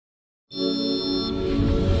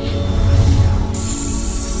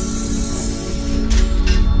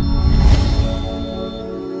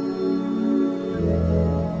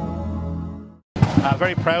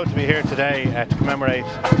very proud to be here today to commemorate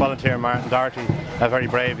Volunteer Martin Doherty, a very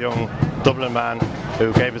brave young Dublin man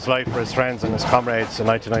who gave his life for his friends and his comrades in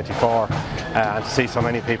 1994, and to see so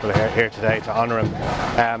many people here today to honour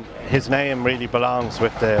him. His name really belongs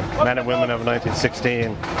with the men and women of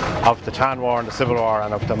 1916, of the Tan War and the Civil War,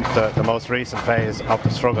 and of the most recent phase of the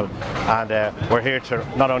struggle. And we're here to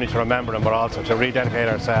not only to remember him, but also to rededicate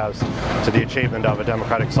ourselves to the achievement of a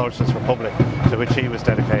democratic socialist republic to which he was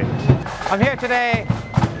dedicated. I'm here today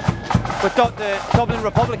with the Dublin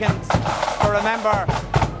Republicans to remember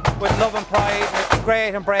with love and pride a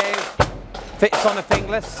great and brave son of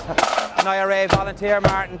Finglas, an IRA volunteer,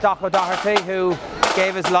 Martin Doco Doherty, who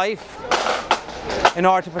gave his life in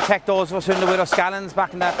order to protect those of us in the Widow Scallans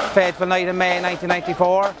back in that fateful night in May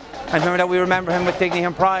 1994. And remember that we remember him with dignity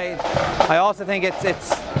and pride. I also think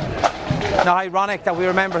it's not ironic that we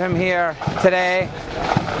remember him here today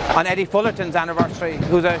on Eddie Fullerton's anniversary,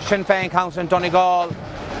 who's a Sinn Féin councillor in Donegal,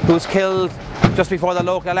 who was killed just before the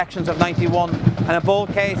local elections of '91. And in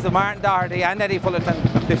both cases, Martin Doherty and Eddie Fullerton,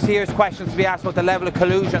 there's serious questions to be asked about the level of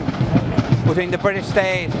collusion between the British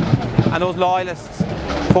state and those loyalist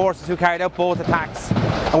forces who carried out both attacks.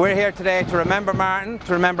 And we're here today to remember Martin,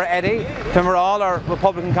 to remember Eddie, to remember all our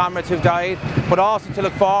Republican comrades who've died, but also to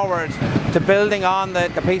look forward to building on the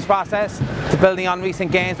peace process, to building on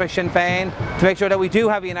recent gains by Sinn Féin, to make sure that we do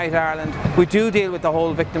have a united Ireland, we do deal with the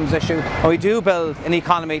whole victims issue, and we do build an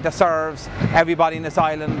economy that serves everybody in this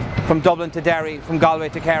island, from Dublin to Derry, from Galway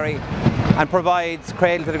to Kerry, and provides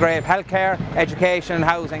cradle to the grave healthcare, education and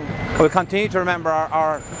housing. We'll continue to remember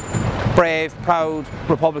our brave, proud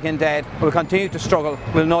Republican dead. We'll continue to struggle.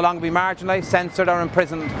 We'll no longer be marginalised, censored or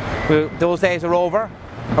imprisoned. Those days are over,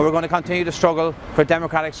 and we're going to continue to struggle for a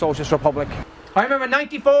democratic socialist republic. I remember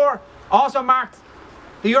 '94 also marked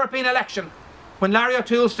the European election, when Larry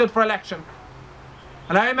O'Toole stood for election.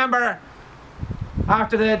 And I remember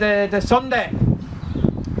after the Sunday,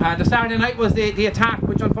 the Saturday night was the attack,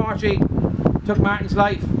 which unfortunately took Martin's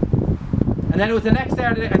life. And then it was the next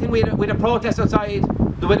Saturday, I think we had a protest outside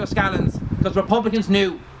the Widow Scallans, because Republicans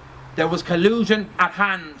knew there was collusion at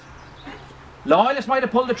hand. Loyalists might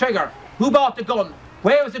have pulled the trigger. Who bought the gun?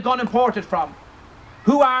 Where was the gun imported from?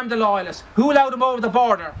 Who armed the loyalists? Who allowed them over the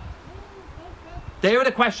border? They were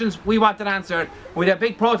the questions we wanted answered. We had a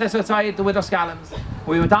big protest outside the Widow Scallans.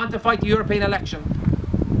 We went on to fight the European election.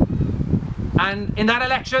 And in that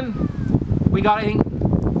election, we got, I think,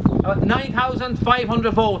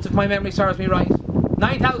 9,500 votes, if my memory serves me right.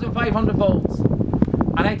 9,500 votes.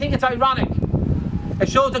 And I think it's ironic. It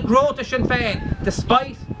shows the growth of Sinn Féin,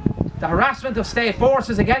 despite the harassment of state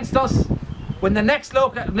forces against us. When the next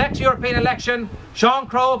European election, Sean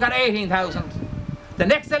Crowe got 18,000. The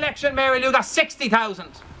next election, Mary Lou got 60,000.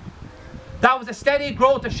 That was a steady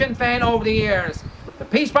growth of Sinn Féin over the years. The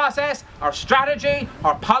peace process, our strategy,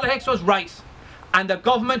 our politics was right. And the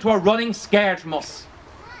government were running scared from us.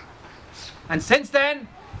 And since then,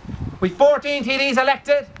 we've 14 TDs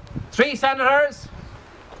elected, 3 senators.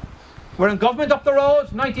 We're in government up the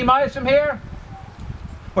road, 90 miles from here.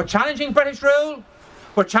 We're challenging British rule.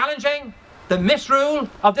 We're challenging the misrule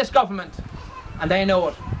of this government. And they know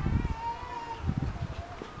it.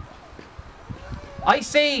 I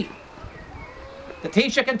see the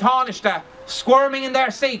Taoiseach and Taoiseach squirming in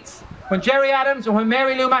their seats when Gerry Adams and when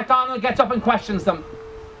Mary Lou McDonald gets up and questions them.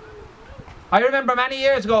 I remember many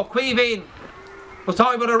years ago, Queeveen was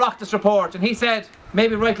talking about a Oireachtas report, and he said,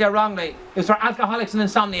 maybe rightly or wrongly, it was for alcoholics and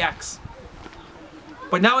insomniacs.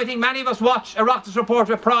 But now I think many of us watch a Oireachtas report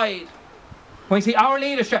with pride when we see our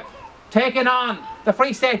leadership taking on the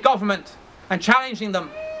Free State government and challenging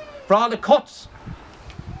them for all the cuts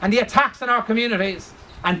and the attacks on our communities.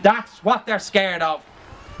 And that's what they're scared of.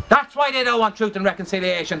 That's why they don't want truth and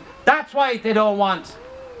reconciliation. That's why they don't want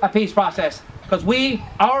a peace process. Because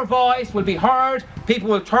our voice will be heard, people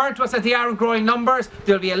will turn to us as they are in growing numbers,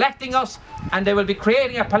 they'll be electing us, and they will be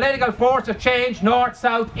creating a political force of change, north,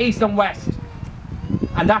 south, east and west.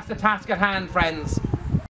 And that's the task at hand, friends.